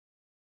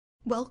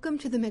Welcome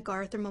to the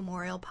MacArthur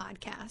Memorial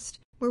Podcast,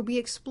 where we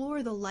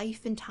explore the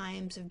life and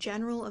times of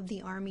General of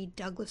the Army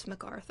Douglas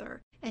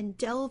MacArthur and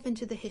delve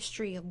into the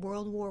history of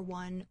World War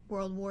I,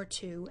 World War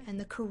II, and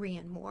the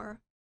Korean War.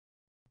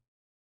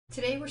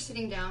 Today we're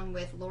sitting down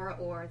with Laura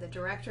Orr, the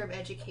Director of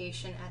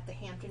Education at the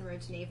Hampton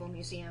Roads Naval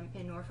Museum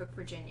in Norfolk,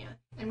 Virginia,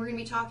 and we're going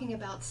to be talking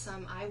about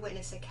some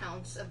eyewitness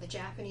accounts of the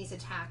Japanese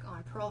attack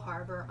on Pearl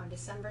Harbor on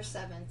December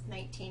 7th,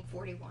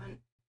 1941.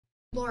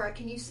 Laura,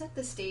 can you set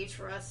the stage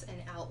for us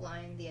and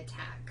outline the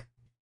attack?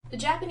 The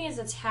Japanese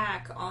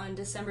attack on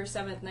December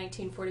 7th,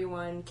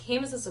 1941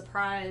 came as a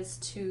surprise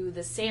to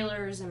the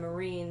sailors and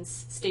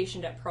Marines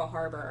stationed at Pearl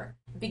Harbor.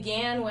 It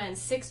began when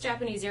 6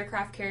 Japanese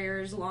aircraft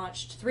carriers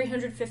launched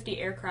 350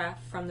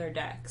 aircraft from their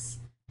decks.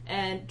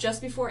 And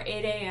just before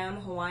 8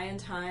 a.m. Hawaiian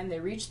time, they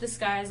reached the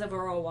skies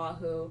over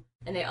Oahu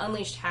and they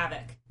unleashed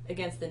havoc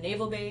against the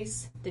naval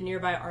base, the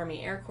nearby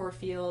Army Air Corps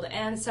field,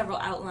 and several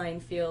outlying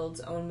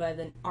fields owned by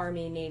the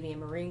Army, Navy, and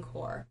Marine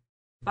Corps.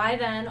 By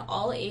then,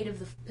 all 8 of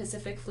the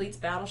Pacific Fleet's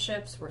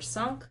battleships were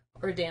sunk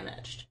or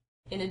damaged.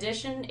 In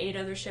addition, 8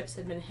 other ships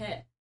had been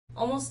hit.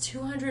 Almost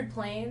 200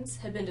 planes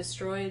had been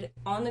destroyed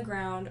on the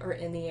ground or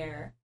in the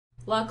air.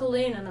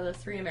 Luckily, none of the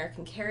 3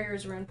 American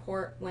carriers were in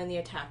port when the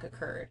attack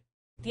occurred.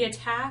 The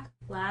attack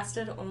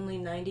lasted only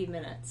 90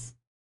 minutes,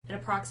 and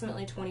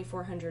approximately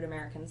 2,400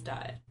 Americans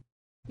died.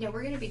 Yeah,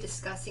 we're going to be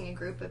discussing a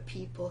group of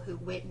people who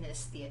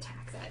witnessed the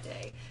attack that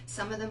day.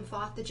 Some of them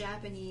fought the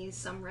Japanese,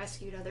 some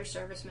rescued other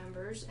service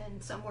members,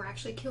 and some were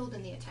actually killed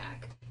in the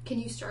attack. Can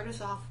you start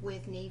us off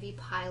with Navy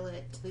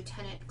pilot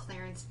Lieutenant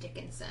Clarence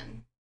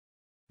Dickinson?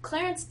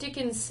 Clarence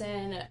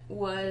Dickinson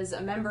was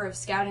a member of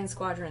Scouting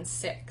Squadron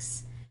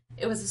 6.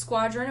 It was a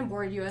squadron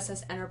aboard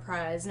USS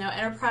Enterprise. Now,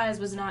 Enterprise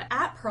was not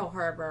at Pearl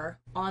Harbor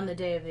on the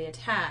day of the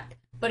attack,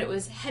 but it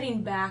was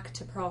heading back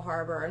to Pearl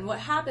Harbor. And what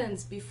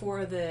happens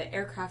before the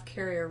aircraft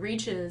carrier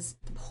reaches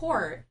the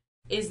port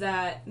is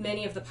that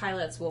many of the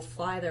pilots will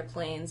fly their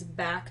planes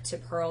back to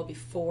Pearl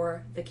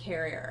before the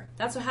carrier.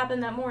 That's what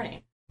happened that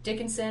morning.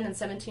 Dickinson and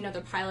 17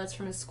 other pilots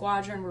from his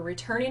squadron were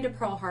returning to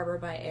Pearl Harbor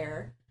by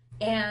air.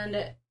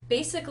 And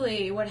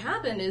basically what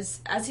happened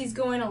is, as he's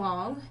going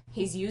along,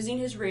 he's using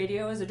his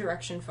radio as a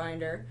direction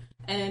finder,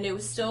 and it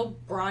was still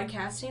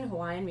broadcasting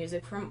Hawaiian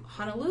music from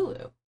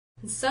Honolulu.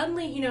 And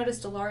suddenly he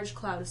noticed a large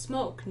cloud of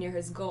smoke near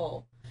his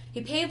goal.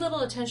 He paid little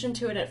attention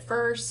to it at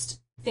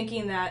first,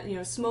 thinking that,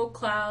 smoke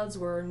clouds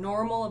were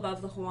normal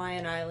above the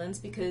Hawaiian Islands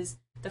because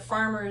the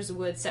farmers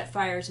would set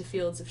fire to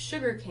fields of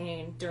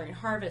sugarcane during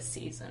harvest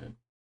season.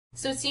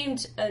 So it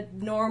seemed a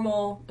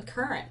normal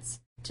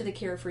occurrence to the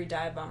carefree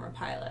dive bomber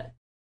pilot.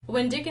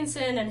 When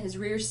Dickinson and his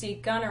rear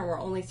seat gunner were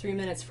only 3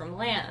 minutes from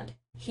land,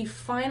 he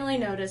finally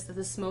noticed that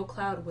the smoke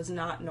cloud was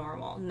not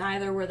normal.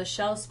 Neither were the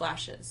shell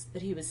splashes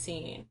that he was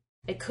seeing.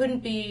 It couldn't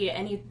be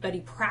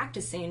anybody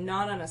practicing,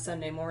 not on a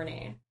Sunday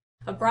morning.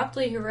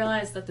 Abruptly, he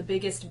realized that the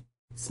biggest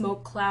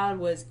smoke cloud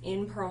was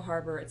in Pearl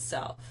Harbor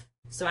itself.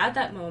 So at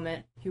that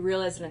moment, he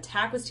realized an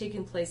attack was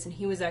taking place and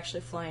he was actually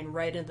flying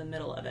right in the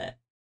middle of it.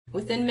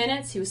 Within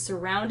minutes, he was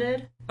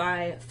surrounded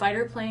by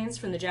fighter planes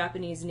from the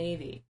Japanese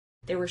Navy.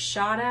 They were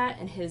shot at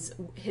and his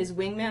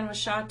wingman was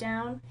shot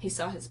down. He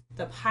saw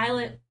the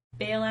pilot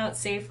bail out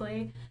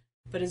safely,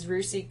 but his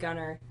rear seat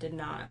gunner did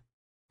not.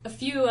 A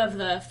few of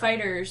the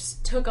fighters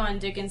took on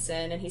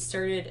Dickinson and he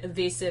started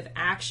evasive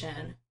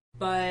action,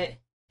 but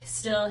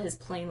still his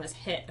plane was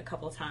hit a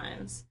couple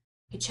times.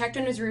 He checked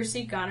on his rear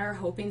seat gunner,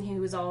 hoping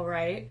he was all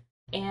right,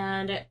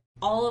 and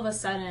all of a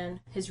sudden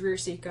his rear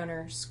seat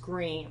gunner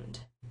screamed.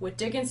 What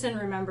Dickinson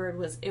remembered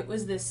was it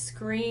was this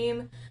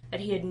scream that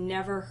he had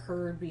never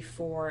heard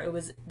before. It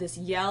was this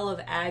yell of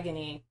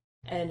agony,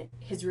 and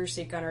his rear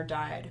seat gunner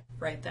died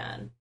right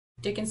then.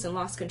 Dickinson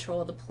lost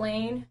control of the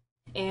plane,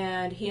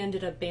 and he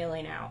ended up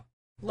bailing out.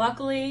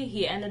 Luckily,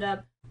 he ended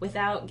up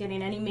without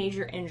getting any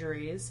major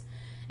injuries,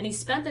 and he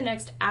spent the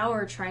next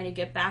hour trying to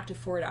get back to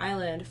Ford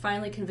Island,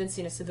 finally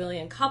convincing a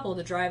civilian couple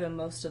to drive him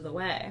most of the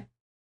way.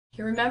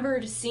 He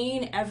remembered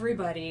seeing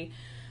everybody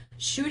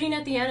shooting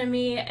at the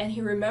enemy, and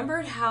he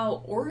remembered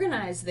how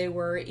organized they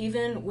were,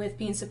 even with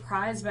being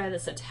surprised by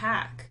this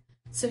attack.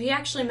 So he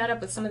actually met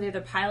up with some of the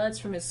other pilots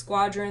from his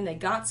squadron. They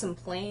got some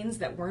planes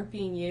that weren't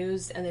being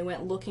used, and they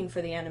went looking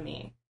for the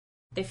enemy.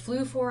 They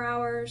flew 4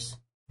 hours,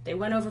 they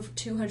went over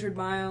 200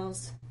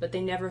 miles, but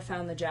they never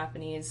found the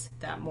Japanese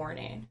that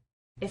morning.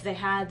 If they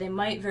had, they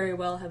might very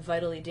well have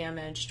vitally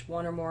damaged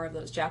one or more of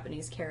those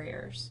Japanese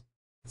carriers.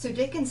 So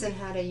Dickinson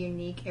had a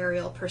unique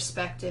aerial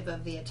perspective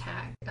of the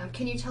attack.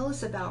 Can you tell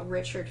us about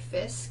Richard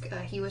Fisk?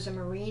 He was a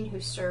Marine who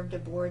served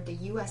aboard the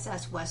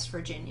USS West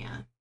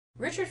Virginia.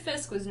 Richard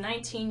Fisk was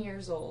 19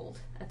 years old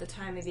at the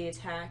time of the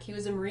attack. He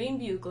was a Marine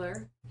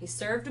bugler. He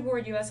served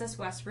aboard USS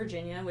West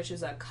Virginia, which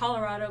is a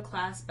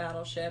Colorado-class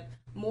battleship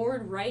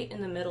moored right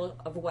in the middle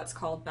of what's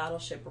called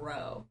Battleship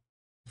Row.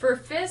 For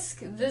Fisk,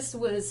 this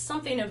was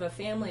something of a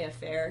family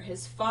affair.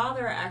 His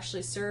father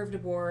actually served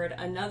aboard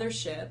another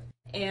ship,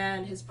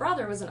 and his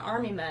brother was an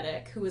Army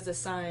medic who was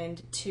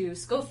assigned to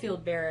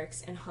Schofield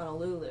Barracks in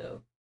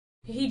Honolulu.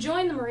 He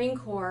joined the Marine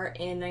Corps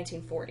in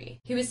 1940.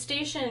 He was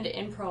stationed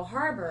in Pearl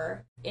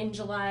Harbor in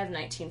July of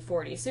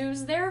 1940, so he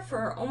was there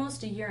for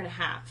almost a year and a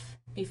half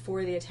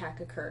before the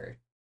attack occurred.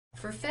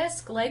 For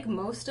Fisk, like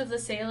most of the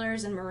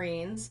sailors and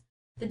Marines,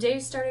 the day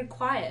started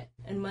quiet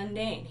and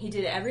mundane. He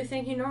did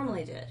everything he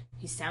normally did.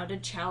 He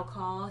sounded chow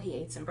call, he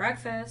ate some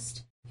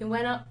breakfast, he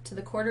went up to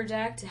the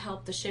quarterdeck to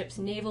help the ship's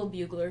naval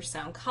buglers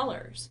sound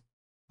colors.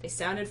 They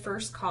sounded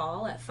first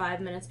call at 5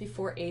 minutes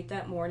before 8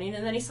 that morning,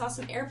 and then he saw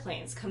some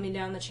airplanes coming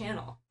down the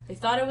channel. They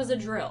thought it was a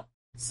drill,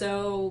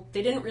 so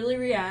they didn't really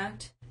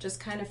react, just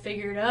kind of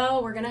figured,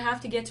 oh, we're going to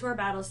have to get to our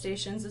battle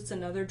stations, it's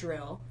another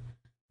drill.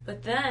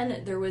 But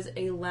then there was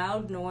a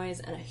loud noise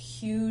and a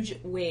huge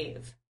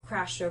wave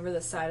crashed over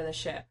the side of the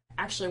ship,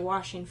 actually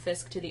washing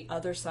Fisk to the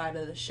other side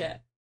of the ship.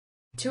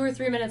 2 or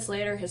 3 minutes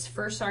later, his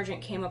first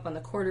sergeant came up on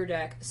the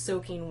quarterdeck,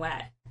 soaking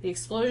wet. The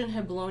explosion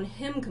had blown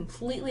him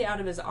completely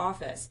out of his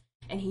office,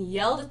 and he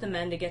yelled at the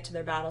men to get to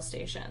their battle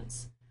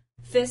stations.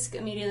 Fisk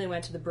immediately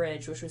went to the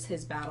bridge, which was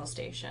his battle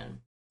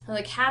station.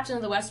 The captain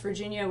of the West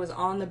Virginia was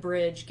on the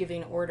bridge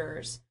giving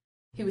orders.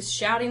 He was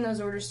shouting those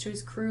orders to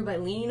his crew by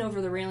leaning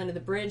over the railing of the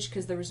bridge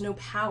because there was no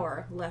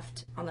power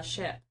left on the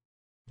ship.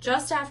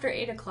 Just after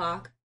 8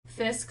 o'clock,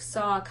 Fisk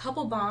saw a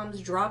couple bombs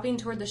dropping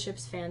toward the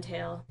ship's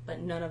fantail, but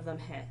none of them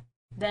hit.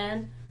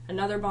 Then,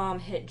 another bomb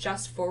hit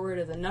just forward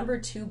of the number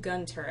 2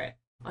 gun turret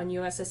on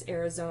USS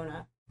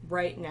Arizona,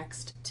 right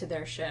next to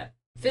their ship.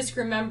 Fisk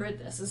remembered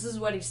this. This is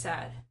what he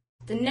said.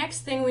 The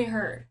next thing we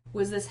heard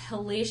was this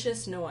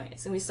hellacious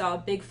noise, and we saw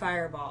a big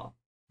fireball.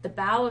 The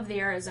bow of the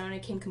Arizona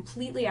came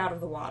completely out of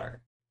the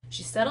water.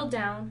 She settled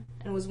down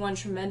and was one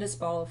tremendous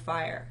ball of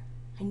fire.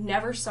 I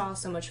never saw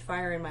so much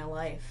fire in my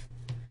life.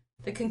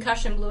 The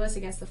concussion blew us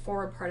against the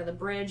forward part of the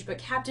bridge, but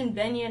Captain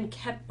Benyon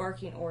kept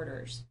barking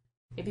orders.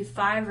 Maybe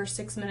 5 or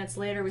 6 minutes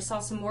later, we saw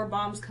some more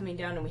bombs coming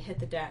down and we hit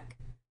the deck.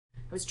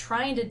 I was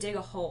trying to dig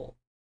a hole,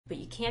 but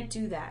you can't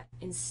do that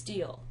in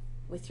steel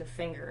with your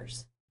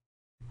fingers.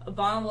 A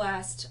bomb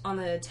blast on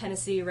the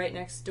Tennessee right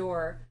next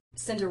door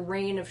sent a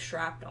rain of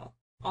shrapnel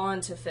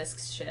onto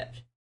Fisk's ship.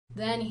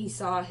 Then he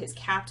saw his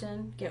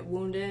captain get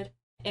wounded,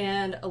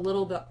 and a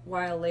little bit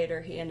while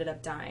later he ended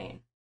up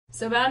dying.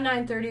 So about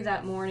 9:30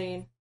 that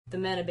morning, the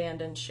men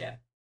abandoned ship.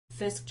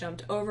 Fisk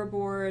jumped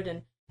overboard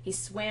and he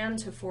swam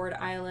to Ford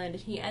Island,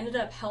 and he ended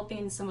up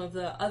helping some of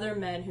the other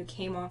men who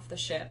came off the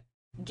ship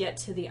get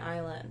to the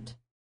island.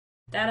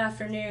 That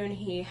afternoon,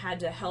 he had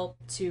to help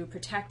to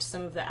protect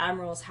some of the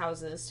admirals'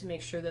 houses to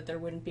make sure that there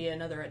wouldn't be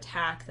another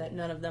attack, that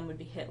none of them would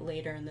be hit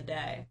later in the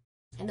day.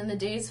 And in the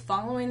days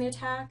following the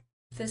attack,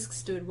 Fisk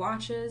stood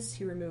watches,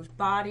 he removed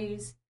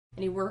bodies,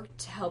 and he worked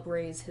to help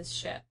raise his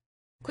ship.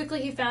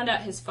 Quickly he found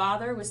out his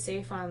father was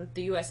safe on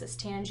the USS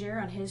Tangier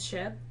on his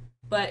ship,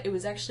 but it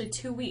was actually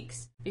 2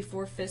 weeks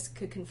before Fisk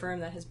could confirm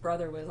that his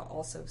brother was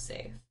also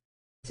safe.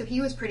 So he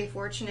was pretty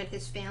fortunate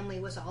his family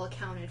was all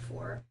accounted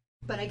for,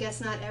 but I guess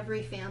not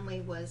every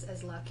family was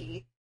as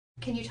lucky.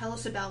 Can you tell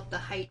us about the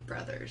Hite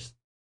brothers?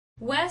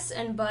 Wes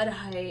and Bud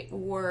Hite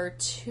were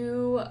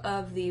 2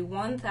 of the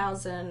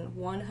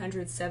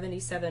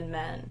 1,177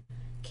 men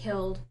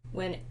killed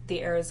when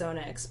the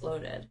Arizona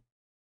exploded.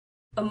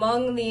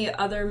 Among the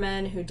other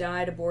men who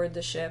died aboard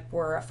the ship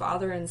were a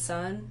father and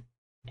son,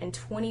 and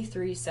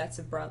 23 sets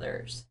of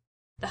brothers.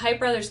 The Hite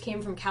brothers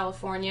came from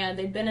California.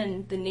 They'd been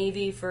in the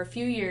Navy for a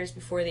few years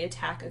before the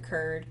attack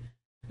occurred.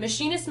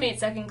 Machinist mate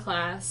second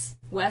class,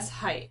 Wes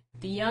Hite,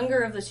 the younger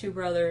of the 2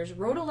 brothers,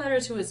 wrote a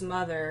letter to his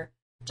mother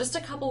just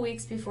a couple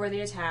weeks before the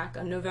attack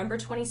on November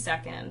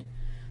 22nd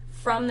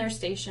from their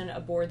station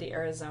aboard the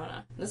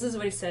Arizona. This is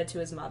what he said to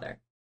his mother.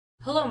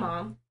 "Hello,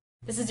 Mom.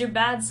 This is your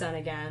bad son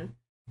again.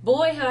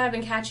 Boy, how I've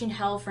been catching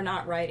hell for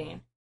not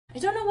writing. I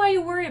don't know why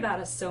you worry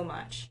about us so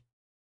much.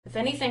 If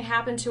anything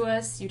happened to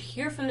us, you'd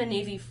hear from the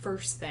Navy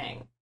first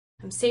thing.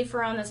 I'm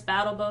safer on this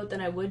battle boat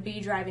than I would be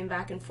driving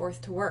back and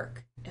forth to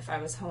work if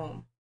I was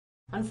home."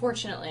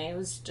 Unfortunately, it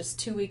was just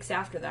 2 weeks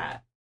after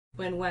that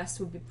when Wes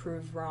would be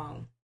proved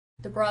wrong.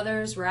 The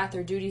brothers were at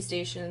their duty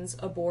stations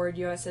aboard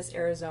USS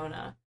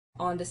Arizona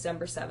on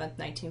December 7th,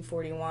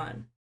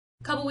 1941.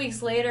 A couple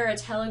weeks later, a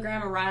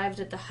telegram arrived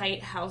at the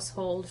Hite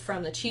household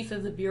from the Chief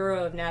of the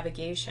Bureau of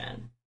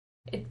Navigation.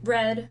 It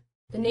read,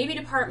 "The Navy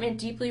Department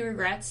deeply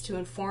regrets to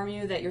inform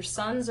you that your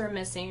sons are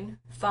missing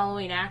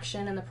following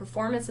action in the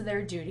performance of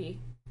their duty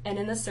and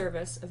in the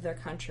service of their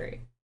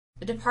country.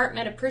 The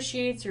Department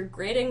appreciates your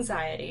great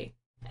anxiety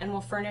and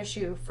will furnish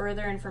you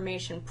further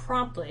information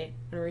promptly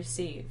when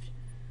received.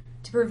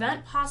 To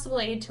prevent possible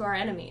aid to our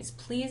enemies,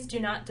 please do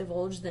not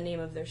divulge the name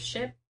of their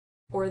ship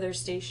or their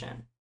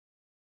station."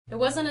 It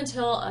wasn't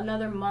until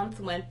another month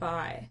went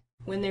by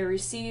when they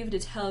received a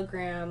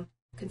telegram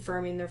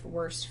confirming their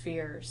worst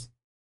fears,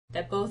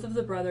 that both of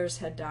the brothers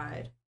had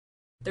died.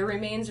 Their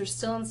remains are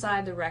still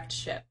inside the wrecked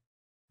ship,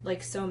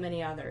 like so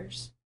many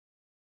others.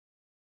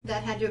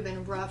 That had to have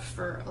been rough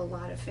for a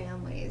lot of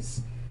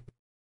families.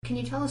 Can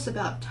you tell us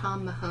about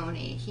Tom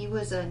Mahoney? He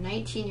was a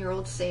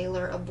 19-year-old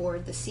sailor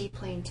aboard the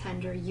seaplane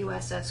tender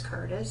USS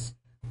Curtis.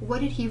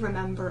 What did he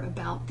remember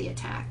about the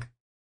attack?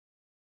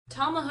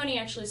 Tom Mahoney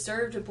actually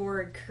served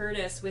aboard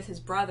Curtis with his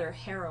brother,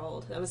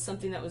 Harold. That was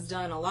something that was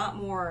done a lot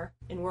more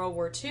in World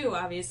War II,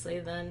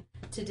 obviously, than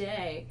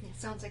today. It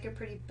sounds like a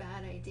pretty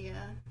bad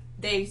idea.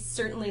 They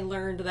certainly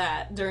learned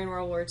that during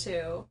World War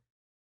II.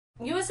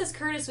 USS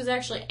Curtis was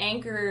actually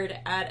anchored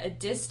at a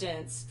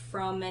distance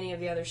from many of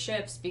the other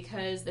ships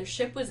because their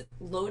ship was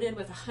loaded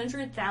with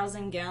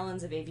 100,000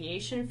 gallons of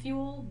aviation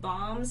fuel,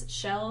 bombs,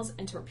 shells,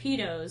 and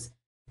torpedoes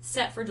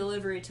set for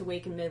delivery to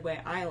Wake and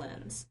Midway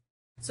Islands.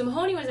 So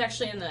Mahoney was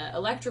actually in the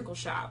electrical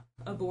shop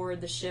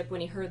aboard the ship when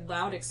he heard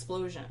loud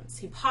explosions.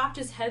 He popped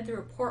his head through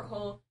a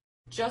porthole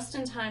just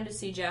in time to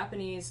see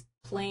Japanese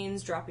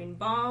planes dropping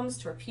bombs,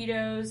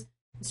 torpedoes,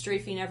 and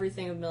strafing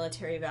everything of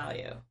military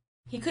value.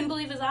 He couldn't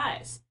believe his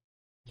eyes.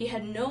 He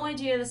had no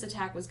idea this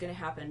attack was going to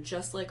happen,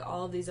 just like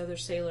all of these other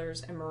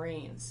sailors and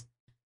Marines.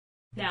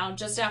 Now,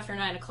 just after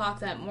 9 o'clock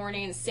that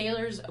morning,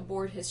 sailors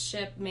aboard his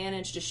ship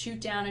managed to shoot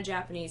down a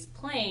Japanese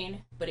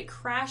plane, but it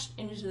crashed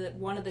into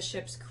one of the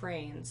ship's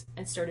cranes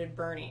and started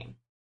burning.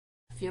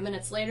 A few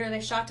minutes later, they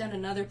shot down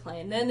another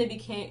plane. Then they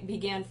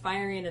began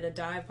firing at a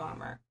dive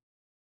bomber.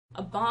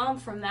 A bomb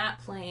from that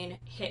plane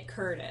hit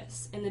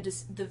Curtis in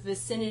the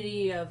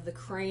vicinity of the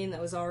crane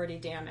that was already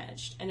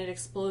damaged, and it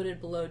exploded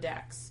below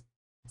decks,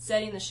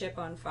 setting the ship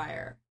on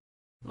fire.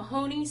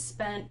 Mahoney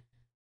spent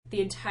the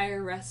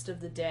entire rest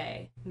of the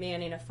day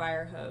manning a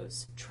fire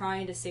hose,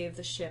 trying to save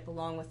the ship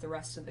along with the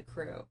rest of the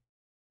crew.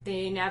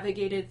 They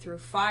navigated through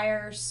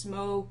fire,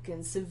 smoke,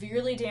 and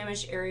severely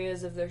damaged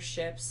areas of their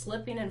ship,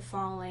 slipping and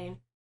falling,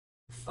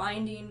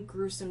 finding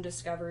gruesome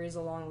discoveries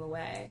along the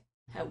way.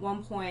 At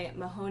one point,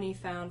 Mahoney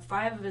found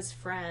 5 of his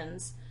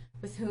friends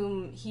with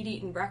whom he'd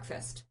eaten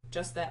breakfast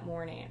just that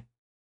morning,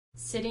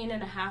 sitting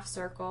in a half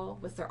circle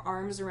with their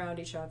arms around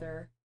each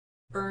other,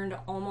 burned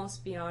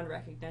almost beyond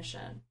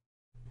recognition.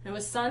 It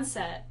was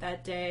sunset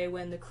that day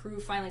when the crew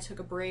finally took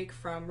a break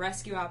from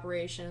rescue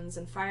operations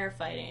and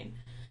firefighting.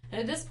 And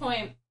at this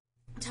point,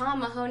 Tom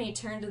Mahoney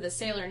turned to the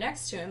sailor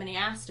next to him and he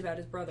asked about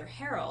his brother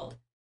Harold.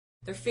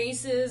 Their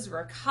faces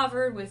were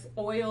covered with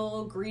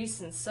oil,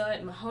 grease, and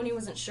soot. Mahoney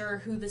wasn't sure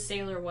who the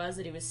sailor was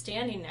that he was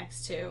standing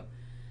next to.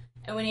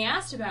 And when he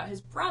asked about his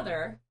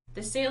brother,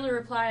 the sailor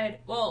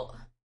replied, "Well,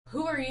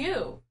 who are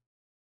you?"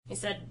 He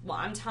said, "Well,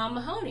 I'm Tom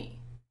Mahoney."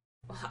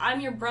 "Well,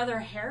 I'm your brother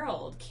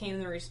Harold," came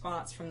the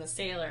response from the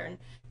sailor. And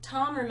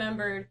Tom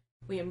remembered,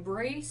 "We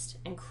embraced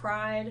and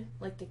cried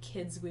like the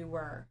kids we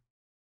were."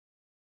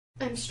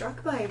 I'm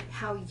struck by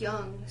how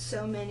young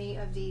so many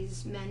of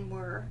these men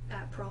were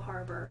at Pearl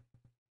Harbor.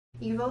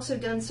 You've also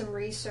done some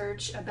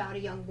research about a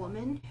young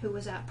woman who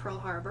was at Pearl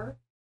Harbor.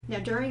 Now,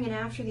 during and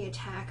after the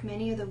attack,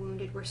 many of the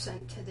wounded were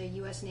sent to the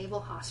U.S. Naval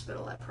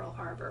Hospital at Pearl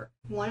Harbor.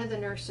 One of the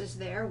nurses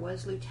there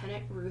was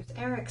Lieutenant Ruth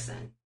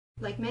Erickson.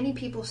 Like many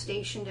people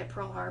stationed at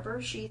Pearl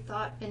Harbor, she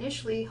thought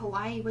initially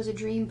Hawaii was a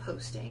dream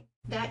posting.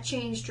 That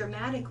changed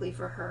dramatically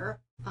for her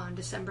on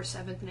December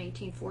 7th,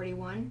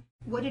 1941.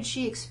 What did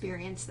she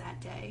experience that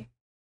day?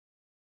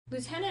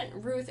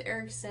 Lieutenant Ruth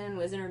Erickson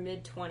was in her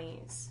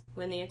mid-20s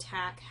when the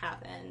attack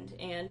happened,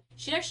 and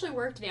she'd actually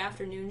worked the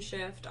afternoon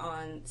shift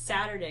on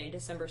Saturday,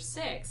 December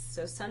 6th,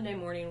 so Sunday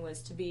morning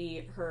was to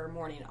be her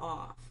morning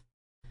off.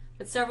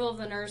 But several of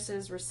the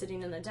nurses were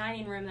sitting in the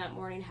dining room that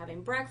morning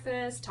having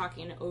breakfast,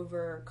 talking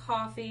over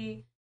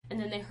coffee, and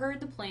then they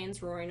heard the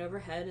planes roaring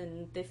overhead,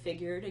 and they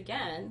figured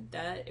again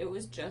that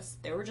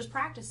they were just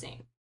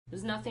practicing.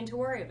 There's nothing to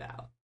worry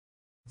about.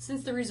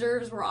 Since the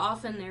reserves were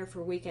often there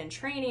for weekend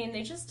training,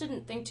 they just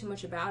didn't think too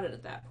much about it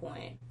at that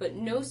point. But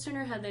no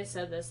sooner had they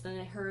said this than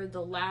they heard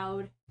the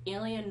loud,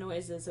 alien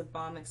noises of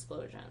bomb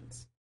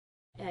explosions.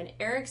 And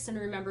Erickson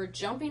remembered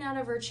jumping out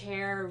of her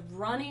chair,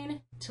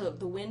 running to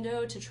the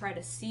window to try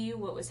to see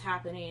what was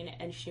happening,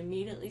 and she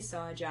immediately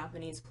saw a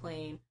Japanese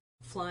plane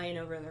flying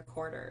over their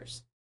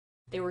quarters.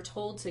 They were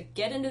told to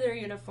get into their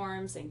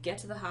uniforms and get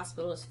to the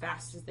hospital as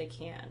fast as they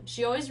can.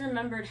 She always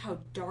remembered how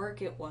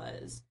dark it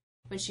was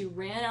when she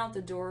ran out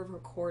the door of her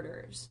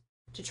quarters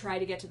to try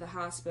to get to the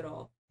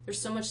hospital.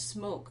 There's so much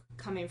smoke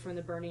coming from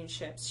the burning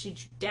ships. She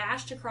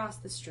dashed across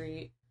the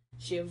street,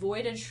 she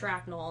avoided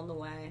shrapnel on the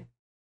way,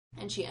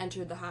 and she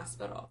entered the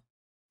hospital.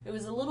 It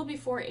was a little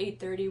before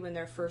 8:30 when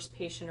their first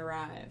patient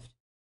arrived.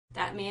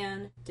 That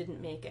man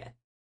didn't make it.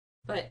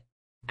 But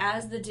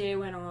as the day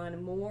went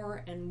on,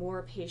 more and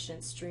more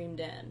patients streamed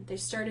in. They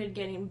started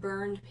getting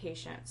burned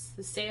patients.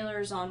 The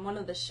sailors on one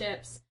of the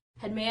ships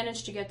had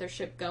managed to get their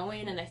ship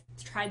going, and they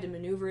tried to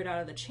maneuver it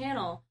out of the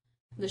channel.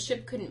 The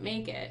ship couldn't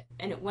make it,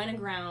 and it went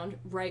aground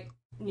right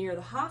near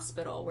the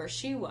hospital where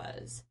she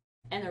was.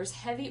 And there was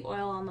heavy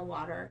oil on the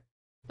water,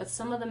 but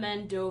some of the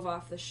men dove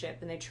off the ship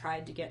and they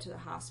tried to get to the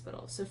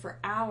hospital. So for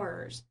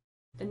hours,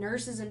 the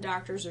nurses and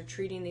doctors are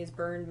treating these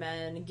burned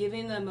men,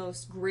 giving the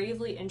most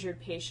gravely injured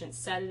patients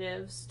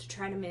sedatives to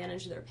try to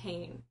manage their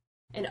pain.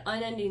 An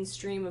unending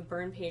stream of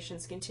burn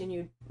patients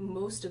continued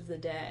most of the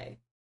day.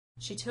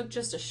 She took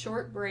just a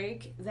short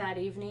break that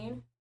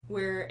evening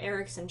where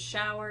Erickson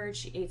showered,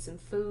 she ate some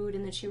food,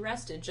 and then she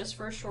rested just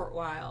for a short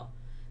while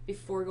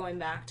before going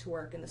back to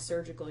work in the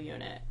surgical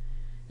unit.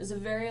 It was a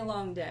very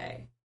long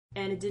day,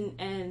 and it didn't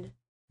end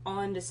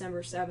on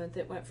December 7th,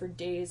 it went for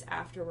days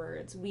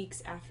afterwards,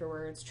 weeks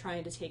afterwards,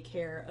 trying to take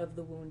care of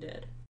the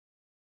wounded.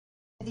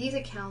 These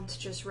accounts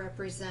just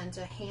represent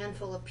a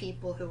handful of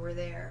people who were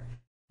there.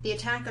 The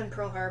attack on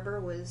Pearl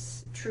Harbor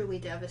was truly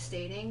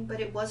devastating, but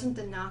it wasn't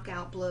the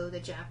knockout blow the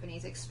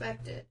Japanese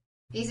expected.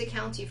 These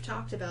accounts you've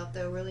talked about,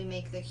 though, really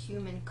make the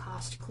human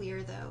cost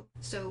clear, though.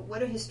 So what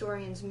do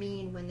historians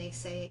mean when they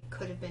say it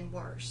could have been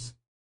worse?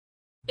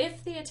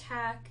 If the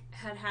attack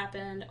had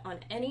happened on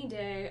any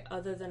day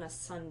other than a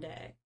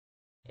Sunday,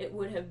 it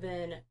would have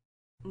been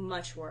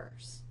much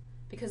worse,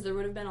 because there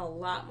would have been a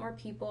lot more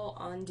people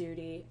on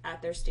duty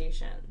at their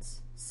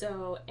stations.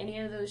 So any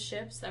of those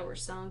ships that were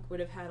sunk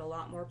would have had a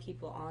lot more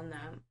people on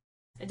them.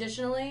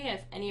 Additionally,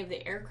 if any of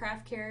the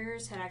aircraft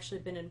carriers had actually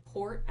been in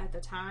port at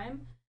the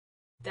time,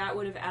 that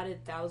would have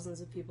added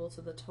thousands of people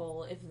to the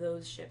toll if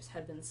those ships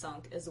had been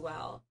sunk as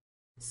well.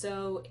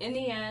 So in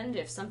the end,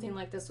 if something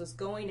like this was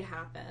going to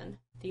happen,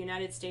 the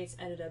United States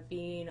ended up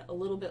being a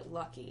little bit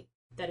lucky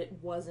that it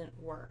wasn't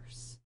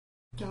worse.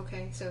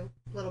 Okay, so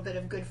a little bit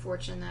of good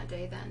fortune that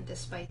day then,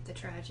 despite the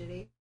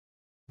tragedy.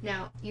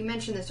 Now, you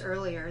mentioned this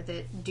earlier,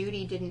 that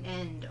duty didn't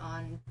end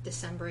on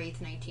December 8th,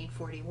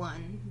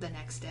 1941, the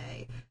next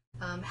day.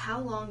 How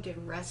long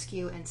did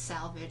rescue and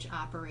salvage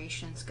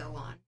operations go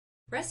on?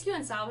 Rescue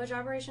and salvage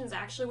operations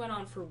actually went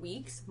on for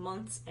weeks,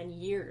 months, and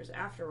years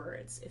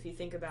afterwards, if you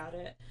think about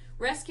it.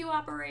 Rescue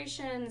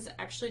operations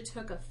actually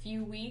took a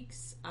few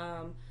weeks.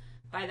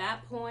 By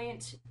that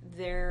point,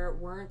 there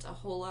weren't a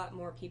whole lot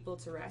more people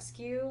to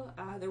rescue.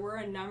 There were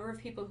a number of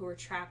people who were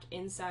trapped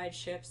inside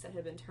ships that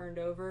had been turned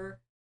over,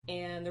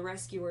 and the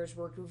rescuers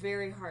worked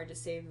very hard to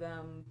save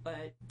them,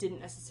 but didn't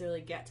necessarily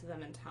get to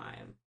them in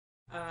time.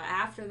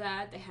 After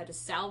that, they had to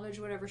salvage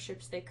whatever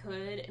ships they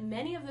could.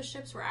 Many of the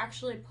ships were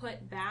actually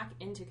put back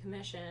into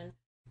commission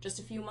just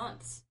a few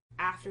months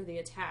after the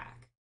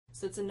attack.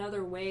 So it's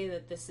another way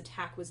that this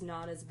attack was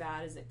not as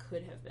bad as it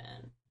could have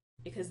been,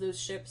 because those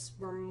ships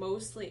were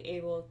mostly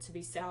able to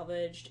be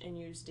salvaged and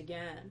used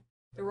again.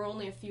 There were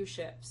only a few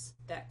ships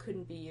that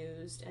couldn't be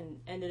used and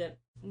ended up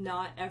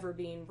not ever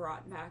being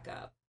brought back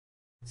up.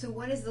 So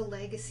what is the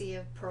legacy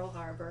of Pearl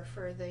Harbor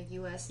for the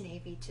U.S.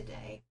 Navy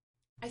today?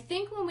 I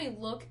think when we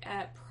look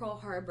at Pearl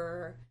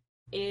Harbor,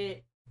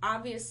 it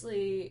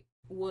obviously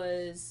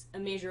was a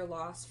major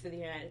loss for the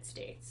United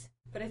States.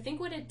 But I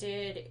think what it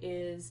did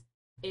is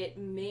it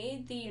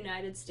made the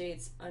United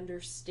States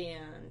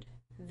understand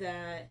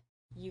that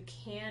you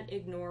can't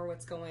ignore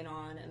what's going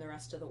on in the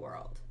rest of the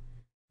world.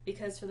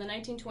 Because for the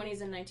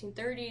 1920s and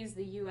 1930s,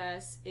 the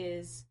U.S.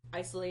 is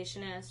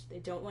isolationist. They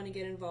don't want to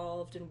get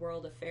involved in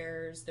world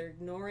affairs. They're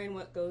ignoring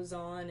what goes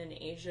on in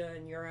Asia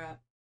and Europe.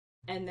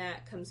 And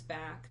that comes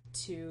back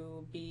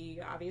to be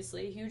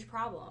obviously a huge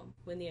problem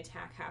when the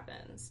attack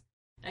happens.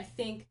 I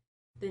think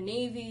the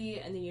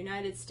Navy and the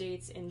United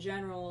States in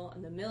general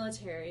and the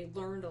military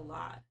learned a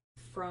lot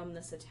from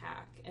this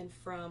attack and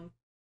from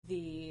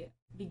the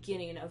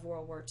beginning of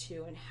World War II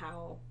and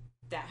how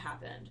that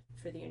happened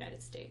for the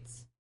United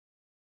States.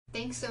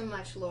 Thanks so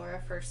much,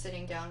 Laura, for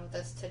sitting down with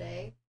us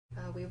today.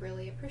 We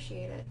really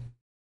appreciate it.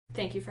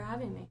 Thank you for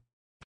having me.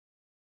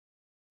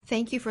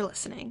 Thank you for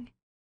listening.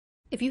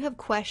 If you have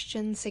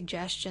questions,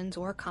 suggestions,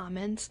 or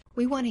comments,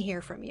 we want to hear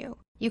from you.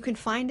 You can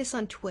find us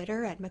on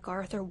Twitter at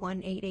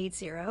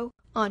MacArthur1880,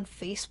 on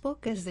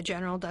Facebook as the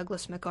General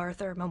Douglas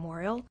MacArthur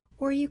Memorial,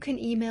 or you can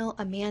email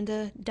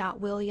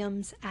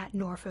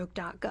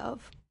amanda.williams@norfolk.gov.